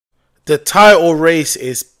the title race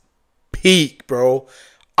is peak, bro.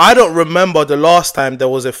 I don't remember the last time there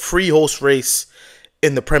was a three horse race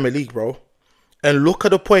in the Premier League, bro. And look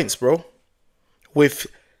at the points, bro. With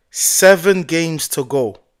 7 games to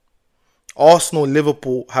go, Arsenal and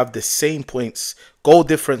Liverpool have the same points. Goal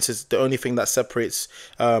difference is the only thing that separates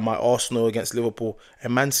my Arsenal against Liverpool.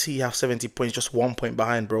 And Man City have 70 points, just 1 point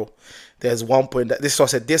behind, bro. There's 1 point. This is what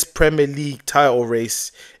I said. This Premier League title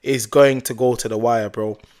race is going to go to the wire,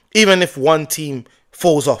 bro. Even if one team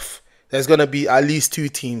falls off, there's going to be at least 2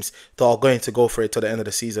 teams that are going to go for it to the end of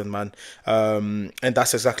the season, man. And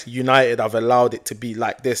that's exactly United. I've allowed it to be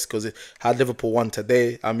like this because had Liverpool won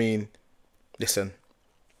today, I mean, listen,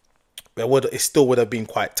 it still would have been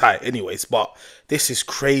quite tight anyways. But this is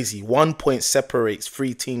crazy. 1 point separates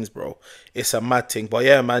 3 teams, bro. It's a mad thing. But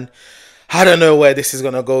yeah, man, I don't know where this is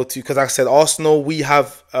going to go to. Because like I said, Arsenal, we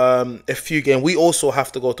have a few games. We also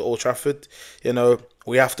have to go to Old Trafford. You know,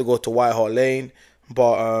 we have to go to White Hart Lane.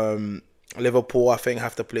 But Liverpool, I think,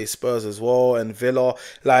 have to play Spurs as well. And Villa,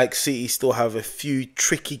 like City, still have a few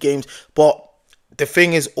tricky games. But the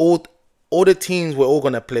thing is, all the teams we're all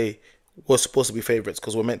going to play were supposed to be favourites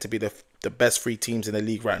because we're meant to be the best 3 teams in the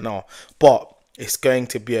league right now. But it's going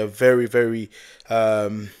to be a very, very,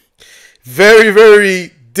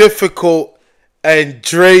 very difficult and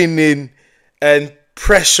draining and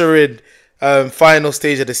pressuring final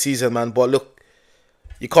stage of the season, man. But look,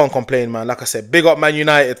 you can't complain, man. Like I said, big up Man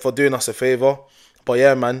United for doing us a favour. But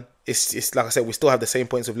yeah, man, it's like I said, we still have the same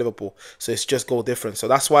points with Liverpool. So it's just goal difference. So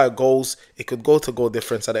that's why it could go to goal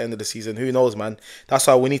difference at the end of the season. Who knows, man? That's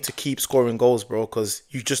why we need to keep scoring goals, bro. Because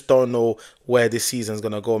you just don't know where this season's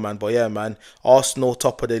going to go, man. But yeah, man, Arsenal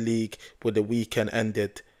top of the league with the weekend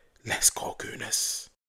ended. Let's go, Gooners.